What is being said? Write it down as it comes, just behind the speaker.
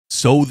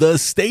So the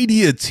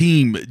Stadia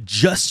team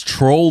just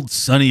trolled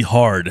Sonny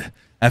hard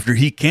after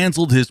he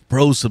canceled his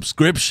pro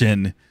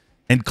subscription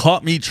and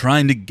caught me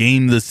trying to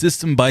game the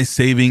system by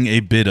saving a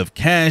bit of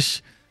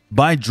cash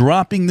by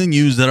dropping the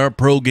news that our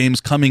pro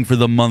games coming for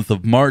the month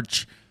of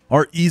March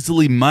are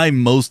easily my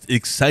most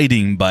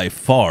exciting by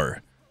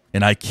far,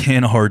 and I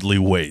can hardly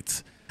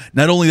wait.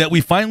 Not only that,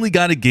 we finally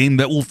got a game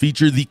that will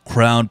feature the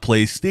Crowd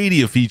Play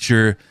Stadia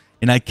feature,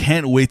 and I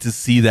can't wait to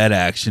see that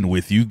action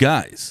with you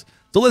guys.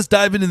 So let's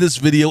dive into this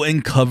video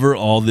and cover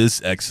all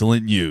this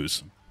excellent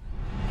news.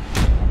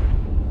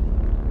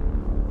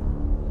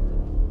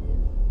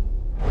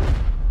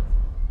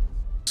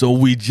 So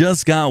we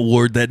just got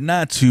word that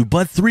not 2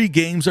 but 3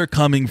 games are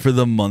coming for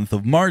the month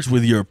of March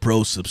with your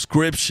pro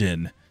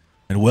subscription.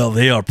 And well,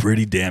 they are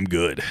pretty damn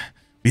good.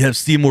 We have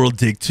SteamWorld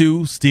Dig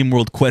 2,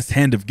 SteamWorld Quest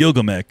Hand of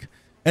Gilgamesh,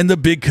 and the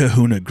Big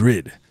Kahuna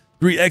Grid.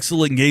 3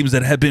 excellent games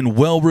that have been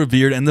well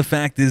revered, and the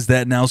fact is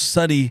that now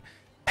Sonny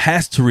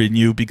has to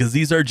renew because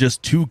these are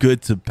just too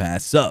good to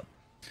pass up.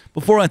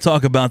 Before I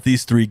talk about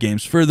these 3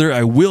 games further,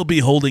 I will be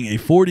holding a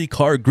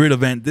 40-car grid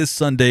event this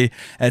Sunday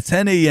at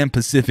 10 a.m.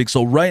 Pacific,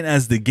 so right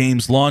as the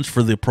games launch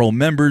for the pro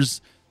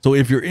members. So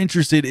if you're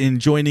interested in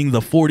joining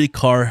the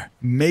 40-car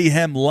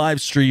Mayhem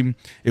live stream,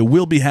 it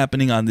will be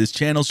happening on this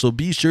channel, so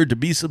be sure to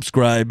be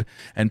subscribed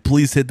and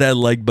please hit that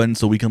like button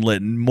so we can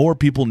let more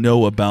people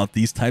know about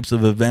these types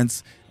of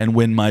events and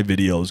when my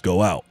videos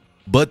go out.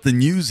 But the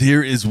news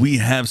here is we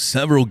have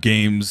several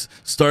games,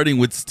 starting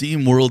with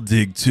SteamWorld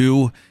Dig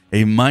 2,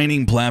 a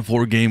mining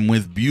platform game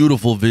with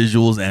beautiful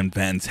visuals and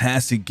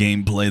fantastic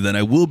gameplay that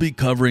I will be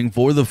covering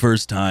for the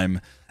first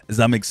time, as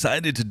I'm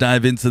excited to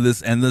dive into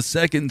this, and the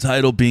second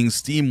title being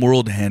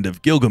SteamWorld Hand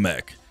of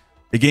Gilgamesh,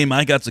 a game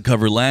I got to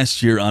cover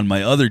last year on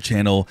my other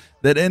channel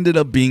that ended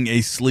up being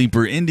a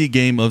sleeper indie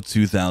game of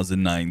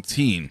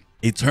 2019.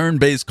 A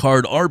turn-based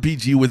card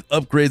RPG with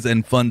upgrades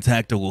and fun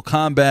tactical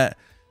combat.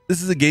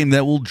 This is a game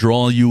that will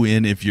draw you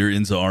in if you're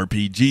into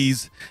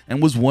RPGs,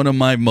 and was one of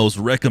my most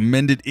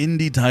recommended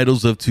indie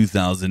titles of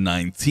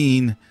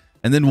 2019.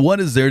 And then what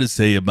is there to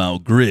say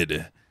about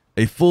Grid?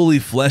 A fully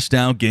fleshed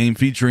out game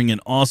featuring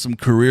an awesome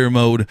career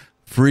mode,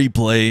 free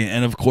play,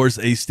 and of course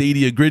a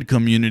Stadia Grid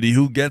community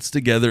who gets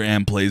together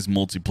and plays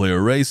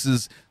multiplayer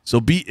races. So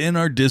be in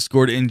our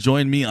Discord and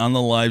join me on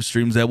the live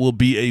streams that will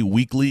be a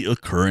weekly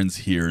occurrence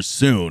here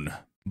soon.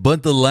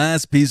 But the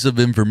last piece of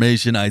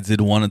information I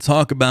did want to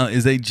talk about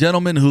is a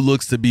gentleman who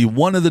looks to be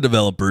one of the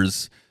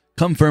developers,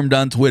 confirmed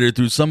on Twitter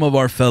through some of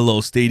our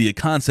fellow Stadia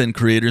content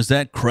creators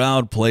that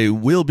Crowd Play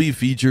will be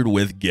featured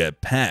with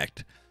Get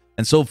Packed.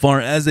 And so far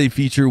as a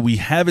feature we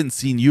haven't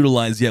seen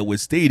utilized yet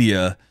with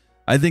Stadia,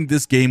 I think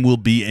this game will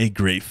be a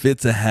great fit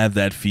to have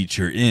that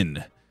feature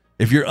in.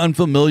 If you're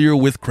unfamiliar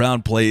with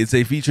Crowd Play, it's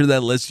a feature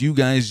that lets you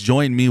guys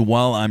join me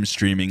while I'm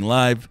streaming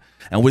live,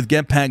 and with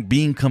Get Packed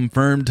being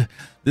confirmed,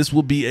 this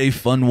will be a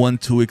fun one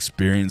to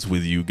experience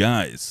with you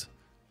guys.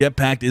 Get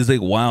Packed is a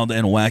wild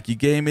and wacky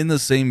game in the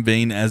same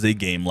vein as a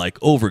game like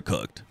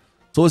Overcooked.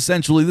 So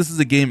essentially, this is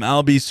a game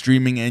I'll be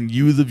streaming and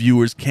you, the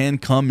viewers, can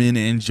come in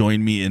and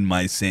join me in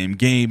my same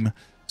game.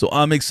 So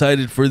I'm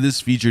excited for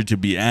this feature to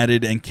be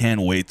added and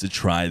can't wait to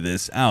try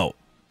this out.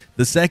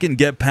 The second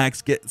Get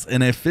Packed gets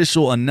an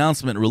official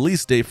announcement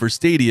release date for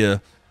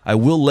Stadia, I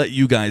will let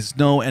you guys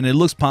know, and it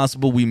looks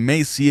possible we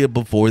may see it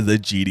before the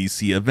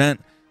GDC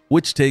event,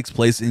 which takes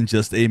place in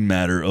just a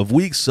matter of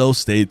weeks, so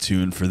stay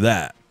tuned for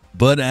that.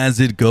 But as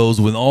it goes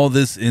with all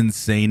this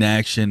insane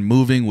action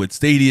moving with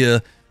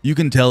Stadia, you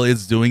can tell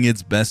it's doing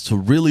its best to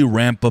really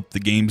ramp up the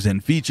games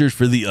and features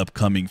for the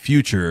upcoming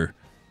future.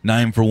 And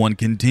I, for one,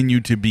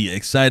 continue to be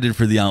excited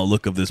for the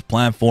outlook of this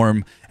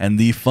platform and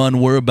the fun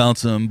we're about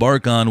to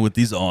embark on with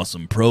these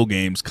awesome pro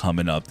games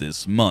coming up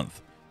this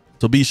month.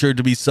 So be sure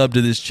to be subbed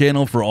to this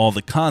channel for all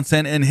the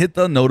content and hit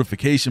the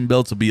notification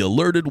bell to be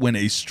alerted when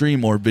a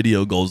stream or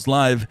video goes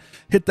live.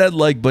 Hit that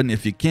like button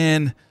if you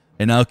can,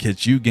 and I'll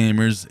catch you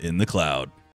gamers in the cloud.